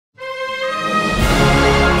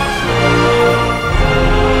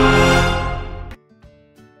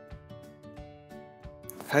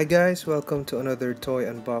Hi guys, welcome to another toy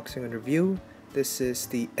unboxing and review. This is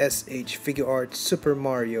the SHFiguarts Super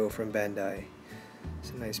Mario from Bandai.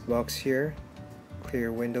 It's a nice box here,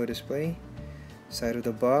 clear window display. Side of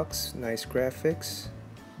the box, nice graphics.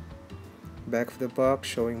 Back of the box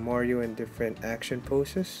showing Mario in different action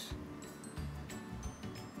poses.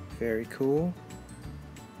 Very cool.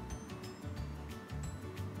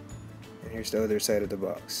 And here's the other side of the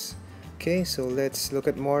box. Okay, so let's look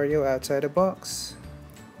at Mario outside the box.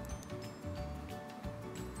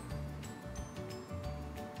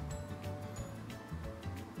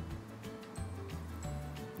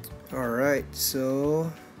 Alright,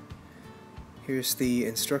 so here's the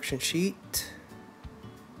instruction sheet.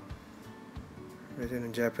 Written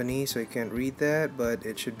in Japanese, so I can't read that, but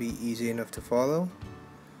it should be easy enough to follow.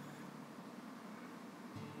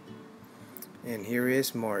 And here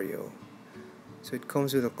is Mario. So it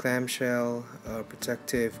comes with a clamshell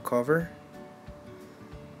protective cover.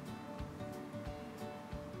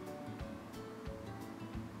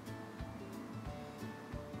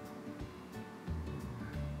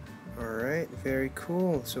 Alright, very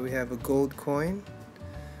cool. So we have a gold coin.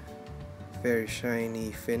 Very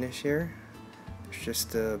shiny finish here. There's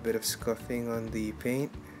just a bit of scuffing on the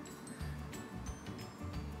paint.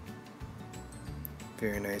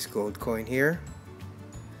 Very nice gold coin here.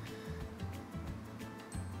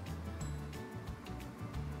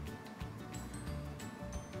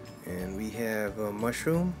 And we have a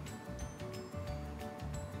mushroom.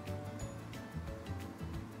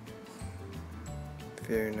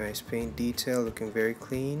 Very nice paint detail, looking very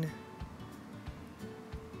clean.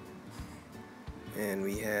 And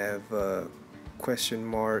we have a question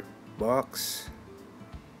mark box.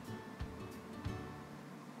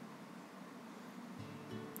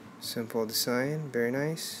 Simple design, very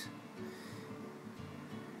nice.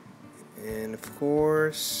 And of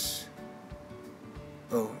course,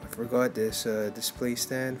 oh, I forgot this display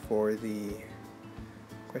stand for the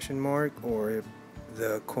question mark or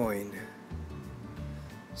the coin.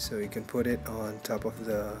 So you can put it on top of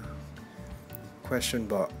the question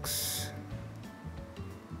box.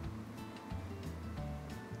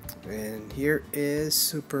 And here is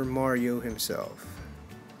Super Mario himself.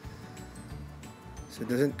 So it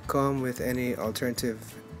doesn't come with any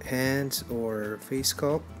alternative hands or face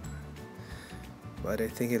sculpt, but I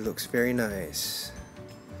think it looks very nice.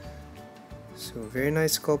 So very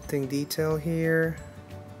nice sculpting detail here.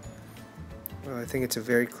 I think it's a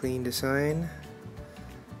very clean design.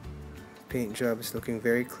 Paint job is looking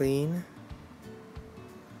very clean.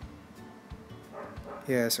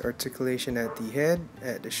 He has articulation at the head,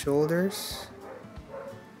 at the shoulders,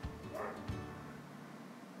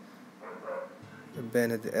 the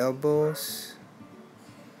bend at the elbows,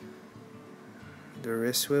 the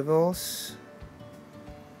wrist swivels,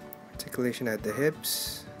 articulation at the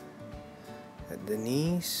hips, at the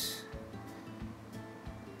knees,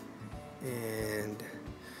 and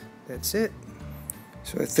that's it.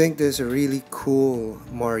 So I think there's a really cool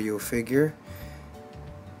Mario figure.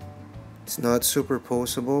 It's not super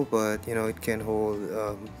poseable, but you know, it can hold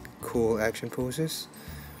cool action poses.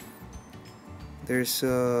 There's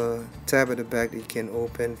a tab at the back that you can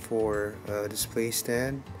open for a display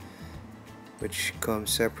stand, which comes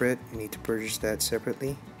separate. You need to purchase that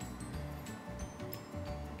separately.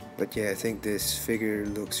 But yeah, I think this figure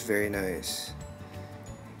looks very nice.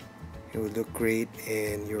 It would look great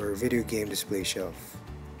in your video game display shelf.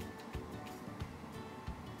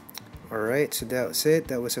 Alright, so that was it.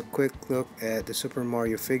 That was a quick look at the Super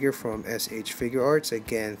Mario figure from SHFiguarts.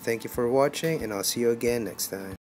 Again, thank you for watching, and I'll see you again next time.